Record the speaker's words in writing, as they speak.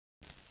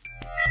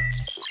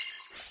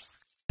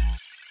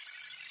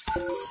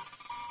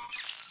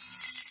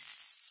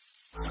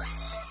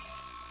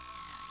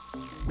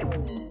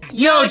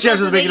Yo,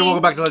 Jeff's making and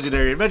welcome back to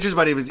Legendary Adventures.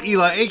 My name is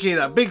Eli, aka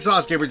that Big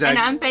Sauce Gamer Tag. And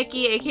I'm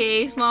Becky,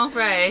 aka Small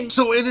Fry.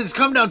 So it has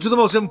come down to the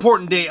most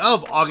important day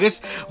of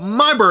August,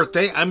 my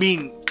birthday. I'm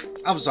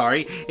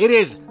sorry. It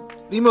is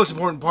the most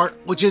important part,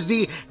 which is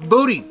the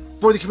voting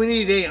for the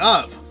community day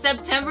of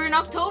September and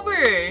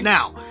October.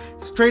 Now,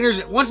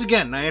 trainers, once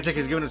again, Niantic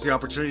has given us the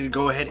opportunity to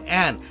go ahead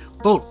and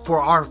vote for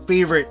our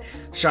favorite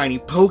shiny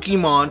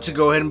Pokemon to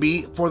go ahead and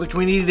be for the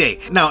community day.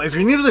 Now, if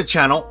you're new to the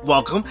channel,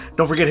 welcome.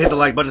 Don't forget to hit the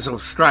like button,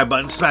 subscribe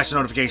button, smash the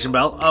notification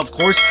bell, of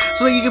course,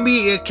 so that you can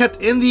be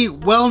kept in the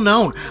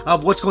well-known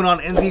of what's going on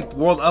in the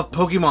world of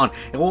Pokemon.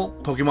 And well,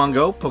 Pokemon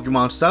Go,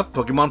 Pokemon stuff,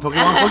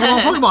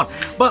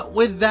 Pokemon. But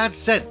with that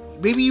said,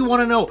 maybe you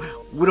want to know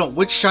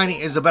which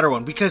shiny is the better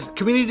one, because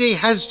community day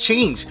has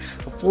changed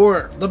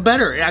for the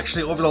better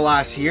actually over the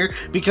last year,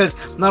 because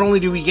not only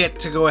do we get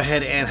to go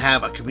ahead and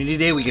have a community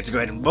day, we get to go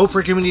ahead and vote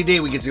for community day,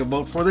 we get to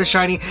vote for the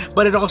shiny,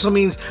 but it also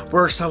means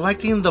we're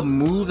selecting the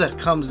move that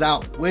comes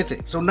out with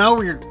it. So now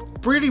we're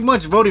pretty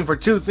much voting for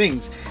two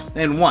things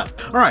in one.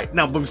 Alright,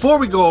 now before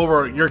we go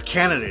over your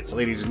candidates,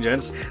 ladies and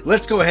gents,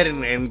 let's go ahead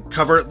and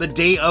cover the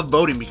day of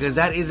voting, because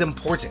that is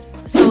important.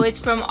 So it's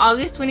from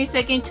August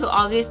 22nd to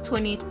August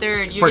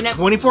 23rd. For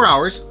 24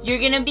 hours. You're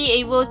gonna be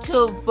able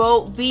to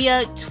vote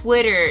via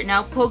Twitter.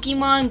 Now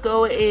Pokemon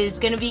Go is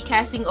gonna be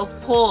casting a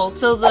poll.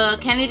 So the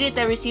candidate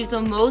that receives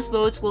the most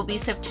votes will be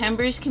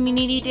September's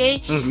Community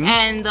Day,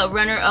 and the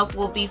runner-up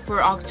will be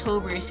for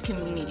October's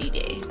Community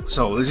Day.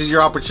 So this is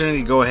your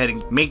opportunity to go ahead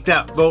and make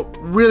that vote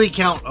really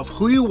count of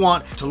who you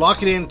want to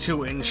lock it in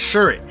to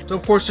ensure it. So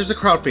of course there's the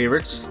crowd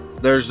favorites.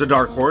 There's the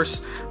dark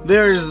horse.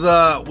 There's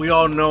the we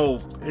all know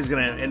is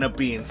gonna end up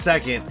being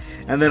second,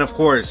 and then of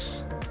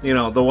course, you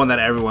know, the one that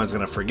everyone's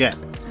gonna forget.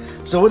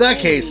 So with that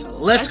case,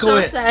 let's go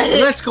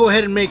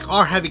ahead and make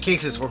our heavy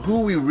cases for who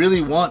we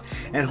really want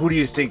and who do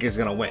you think is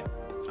gonna win.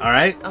 All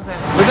right.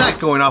 Okay. With that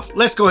going off,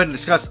 let's go ahead and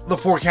discuss the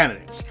four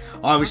candidates.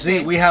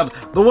 Obviously, we have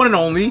the one and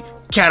only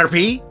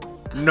Caterpie,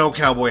 no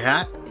cowboy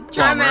hat.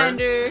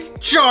 Charmander,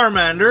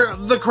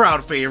 the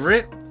crowd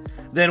favorite.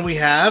 Then we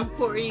have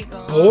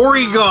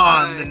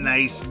Porygon, the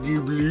nice new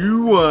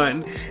blue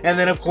one. And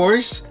then of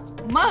course,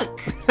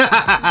 Muck.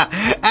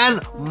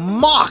 And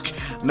Mock.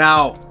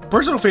 Now,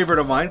 personal favorite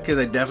of mine, because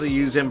I definitely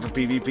use him for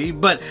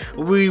PvP, but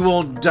we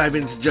won't dive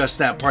into just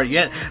that part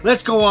yet.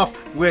 Let's go off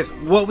with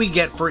what we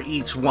get for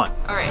each one.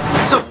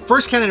 Alright. So,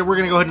 first candidate we're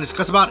going to go ahead and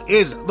discuss about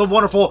is the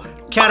wonderful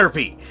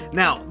Caterpie.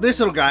 Now, this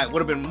little guy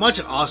would have been much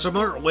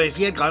awesomer if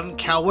he had gotten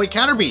Cowboy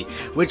Caterpie,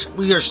 which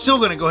we are still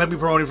going to go ahead and be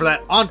promoting for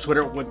that on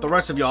Twitter with the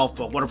rest of y'all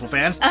wonderful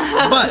fans.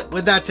 But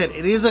with that said,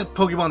 it is a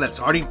Pokemon that's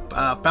already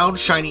found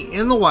shiny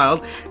in the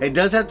wild. It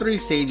does have 3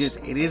 stages.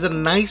 It is a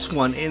nice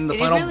one in the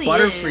final really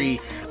Butterfree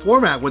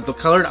format with the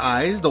colored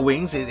eyes, the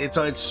wings.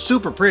 It's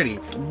super pretty.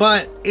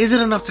 But is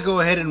it enough to go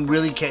ahead and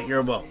really get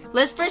your vote?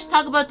 Let's first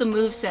talk about the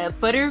moveset.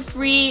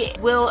 Butterfree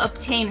will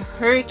obtain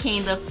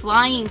Hurricane, the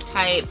flying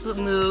type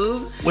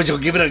move, which will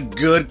give it a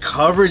good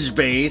coverage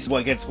base.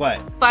 What gets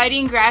what?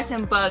 Fighting grass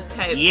and bug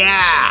type.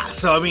 Yeah.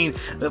 So I mean,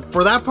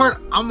 for that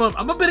part, I'm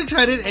a bit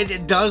excited.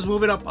 It does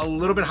move it up a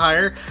little bit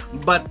higher,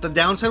 but the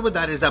downside with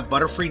that is that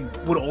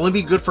Butterfree would only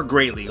be good for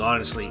Great League,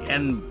 honestly,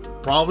 and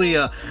probably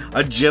a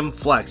gym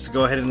flex to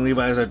go ahead and leave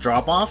it as a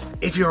drop off.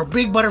 If you're a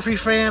big Butterfree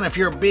fan, if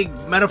you're a big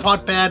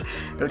Metapod fan,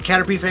 a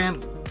Caterpie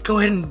fan, go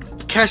ahead and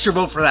cast your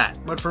vote for that.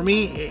 But for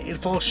me, it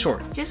falls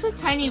short. Just a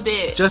tiny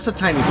bit. Just a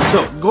tiny bit.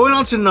 So going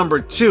on to number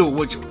 2,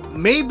 which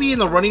may be in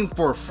the running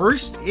for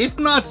first, if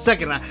not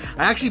second. I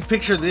actually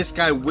picture this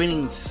guy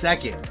winning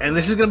second, and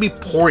this is going to be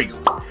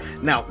Porygon.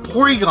 Now,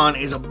 Porygon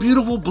is a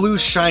beautiful blue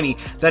shiny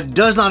that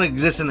does not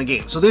exist in the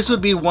game. So this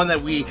would be one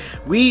that we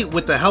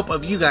with the help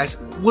of you guys,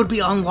 would be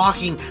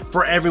unlocking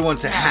for everyone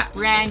to have.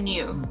 Brand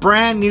new.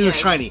 Brand new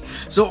shiny.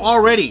 So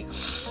already,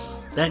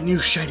 that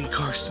new shiny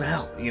car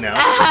smell, you know?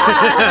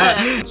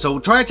 So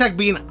Tri-Attack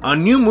being a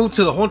new move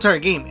to the whole entire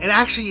game, it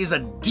actually is a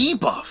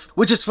debuff,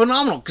 which is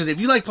phenomenal, because if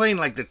you like playing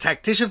like the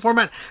Tactician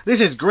format,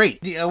 this is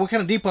great. What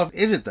kind of debuff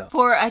is it though?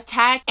 For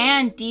attack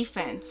and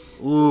defense.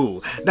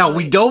 Ooh. Now,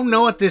 we don't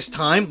know at this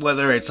time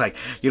whether it's like,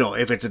 you know,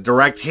 if it's a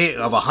direct hit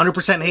of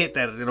 100% hit,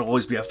 that it'll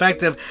always be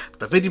effective,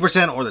 the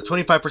 50% or the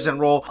 25%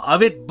 roll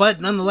of it,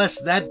 but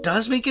nonetheless, that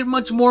does make it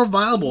much more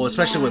viable,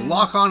 especially with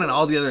Lock On and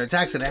all the other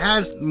attacks that it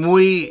has.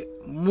 Muy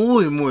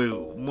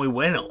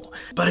bueno.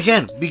 But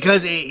again,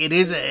 because it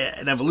is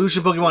an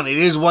evolution Pokemon, it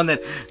is one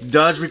that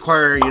does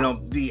require, you know,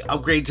 the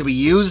upgrade to be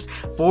used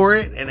for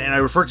it, and I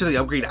refer to the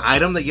upgrade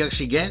item that you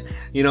actually get.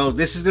 You know,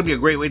 this is gonna be a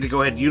great way to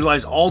go ahead and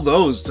utilize all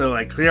those to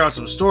like clear out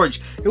some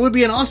storage. It would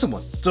be an awesome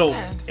one. So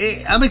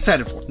I'm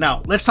excited for it.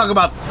 Now let's talk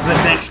about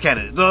the next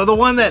candidate, the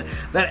one that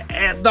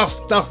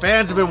the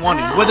fans have been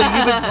wanting, whether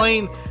you've been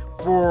playing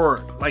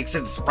for like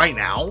since right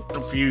now,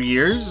 a few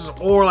years,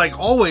 or like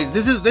always.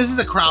 This is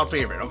a crowd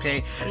favorite,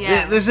 okay?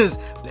 Yeah. This is,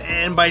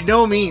 and by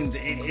no means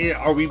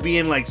are we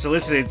being like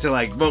solicited to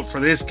like vote for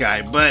this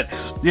guy, but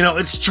you know,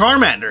 it's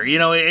Charmander. You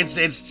know,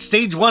 it's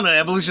stage 1 of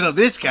evolution of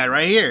this guy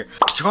right here,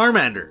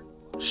 Charmander.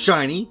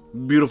 shiny,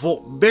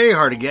 beautiful, very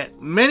hard to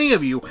get. Many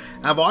of you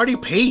have already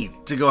paid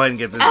to go ahead and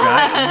get this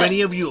guy.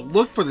 Many of you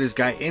look for this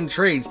guy in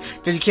trades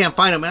because you can't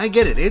find him, and I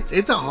get it.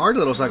 It's a hard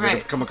little sucker to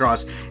come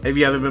across if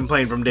you haven't been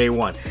playing from day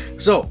one.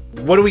 So,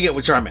 what do we get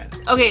with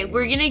Charmander? Okay,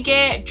 we're gonna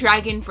get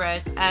Dragon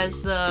Breath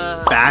as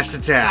the Fast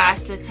attack.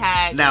 Fast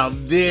attack. Now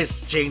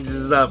this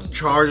changes up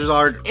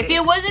Charizard. If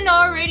it wasn't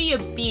already a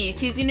beast,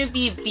 he's gonna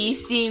be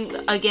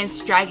beasting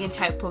against Dragon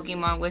type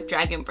Pokemon with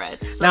Dragon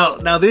Breath. So.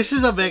 Now this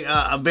is a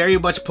very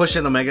much push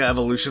in the Mega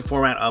Evolution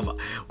format of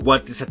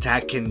what this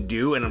attack can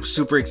do, and I'm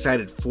super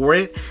excited for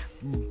it.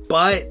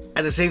 But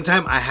at the same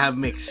time, I have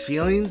mixed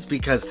feelings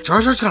because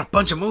Charizard's got a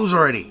bunch of moves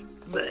already.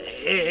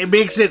 It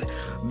makes it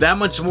that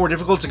much more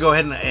difficult to go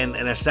ahead and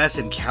assess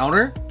and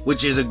counter,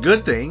 which is a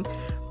good thing.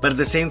 But at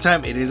the same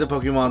time, it is a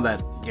Pokemon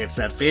that gets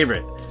that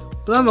favorite.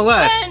 But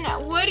nonetheless...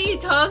 Man, what are you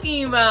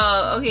talking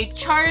about? Okay,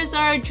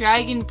 Charizard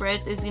Dragon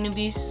Breath is gonna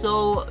be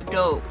so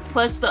dope.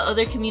 Plus the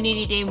other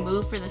Community Day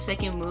move for the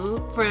second move,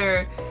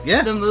 for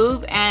the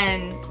move,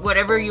 and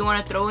whatever you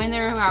want to throw in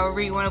there, however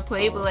you want to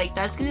play, but like,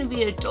 that's gonna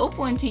be a dope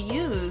one to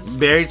use.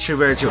 Very true,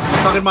 very true.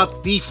 Talking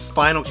about the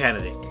final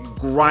candidate,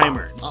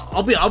 Grimer.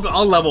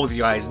 I'll level with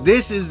you guys.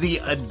 This is the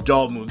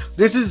adult move.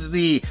 This is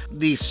the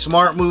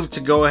smart move to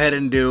go ahead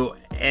and do,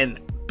 and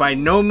by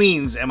no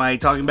means am I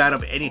talking bad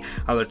of any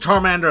of the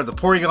Charmander or the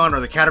Porygon or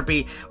the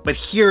Caterpie, but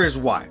here is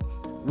why.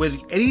 With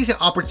any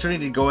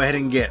opportunity to go ahead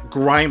and get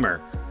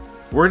Grimer,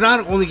 we're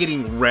not only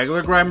getting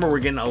regular Grimer, we're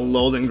getting a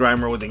Alolan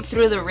Grimer with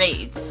through the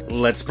raids.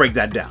 Let's break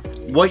that down.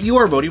 What you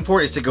are voting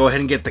for is to go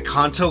ahead and get the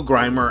Kanto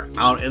Grimer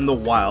out in the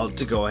wild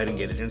to go ahead and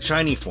get it in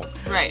shiny form.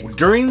 Right.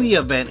 During the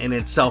event in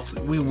itself,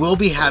 we will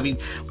be having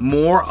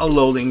more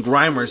Alolan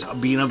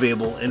Grimers being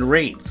available in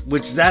raids,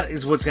 which that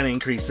is what's going to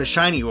increase the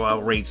shiny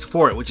rates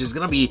for it, which is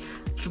going to be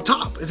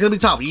top. It's going to be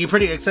top. You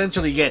pretty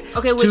essentially get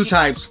two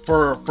types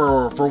for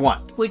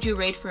one. Would you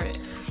raid for it?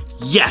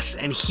 Yes,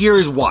 and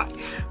here's why.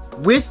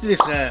 With this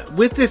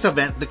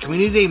event, the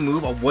Community Day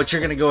move of what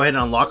you're going to go ahead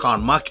and unlock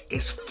on Muck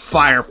is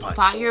Fire Punch.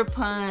 Fire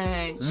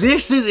Punch.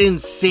 This is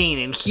insane,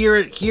 and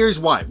here's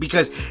why.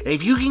 Because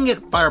if you can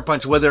get Fire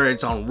Punch, whether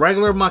it's on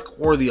regular Muck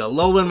or the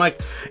Alolan Muck,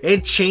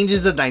 it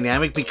changes the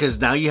dynamic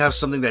because now you have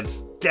something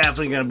that's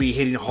definitely going to be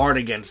hitting hard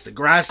against the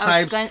grass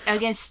types.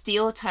 Against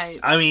steel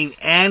types. I mean,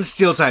 and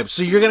steel types.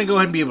 So you're going to go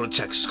ahead and be able to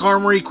check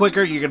Skarmory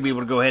quicker. You're going to be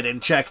able to go ahead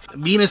and check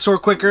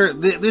Venusaur quicker.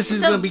 This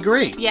is going to be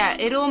great. Yeah,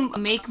 it'll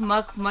make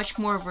Muck much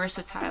more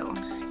versatile.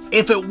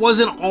 If it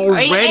wasn't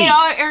already. It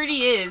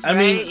already is, right? I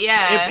mean,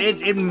 yeah.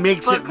 It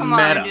makes it come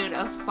meta. On, dude,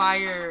 a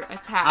fire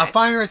attack. A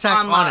fire attack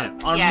on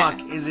Muck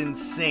Muck is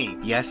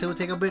insane. Yes, it would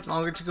take a bit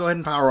longer to go ahead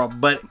and power up,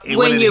 but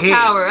when you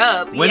power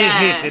up, when it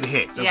hits, it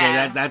hits.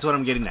 Okay, that's what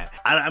I'm getting at.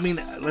 I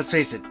mean, let's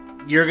face it.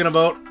 You're gonna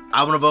vote.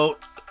 I'm gonna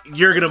vote.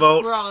 You're gonna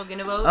vote. We're all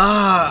gonna vote.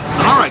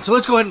 Alright, so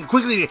let's go ahead and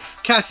quickly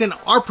cast in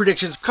our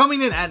predictions.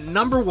 Coming in at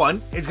number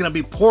 1 is gonna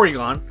be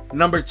Porygon.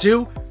 Number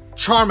 2,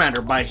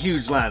 Charmander by a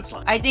huge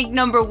landslide. I think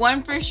number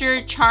 1 for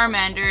sure,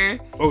 Charmander.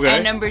 Okay.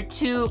 And number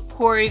 2,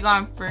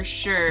 Porygon for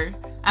sure.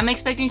 I'm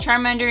expecting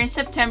Charmander in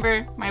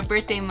September, my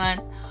birthday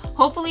month.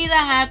 Hopefully that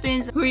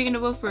happens. Who are you gonna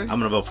vote for? I'm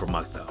gonna vote for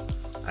Muck though.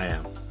 I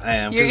am.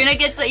 You're gonna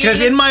get the...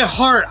 Because in my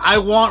heart, I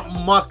want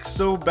Muck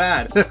so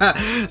bad.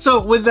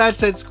 So with that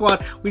said,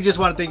 squad, we just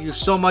want to thank you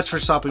so much for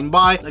stopping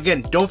by.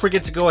 Again, don't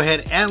forget to go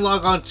ahead and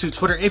log on to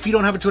Twitter. If you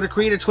don't have a Twitter,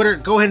 create a Twitter.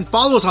 Go ahead and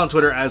follow us on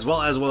Twitter as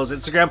well as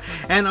Instagram.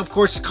 And of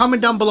course,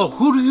 comment down below,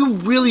 who do you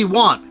really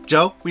want?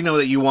 Joe, we know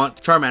that you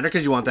want Charmander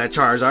because you want that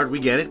Charizard. We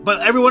get it.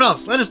 But everyone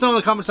else, let us know in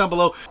the comments down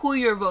below who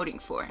you're voting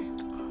for.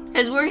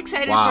 Because we're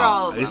excited for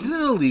all of them. Isn't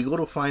it illegal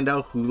to find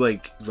out who,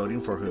 like,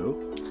 voting for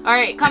who?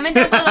 Alright, comment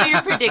down below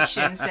your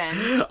predictions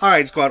then.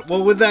 Alright, squad.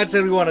 Well, with that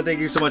said, we want to thank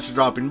you so much for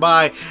dropping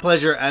by.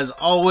 Pleasure as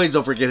always.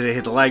 Don't forget to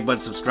hit the like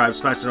button, subscribe,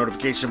 smash the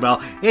notification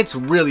bell. It's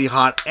really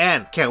hot,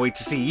 and can't wait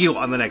to see you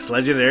on the next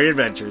Legendary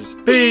Adventures.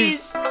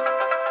 Peace!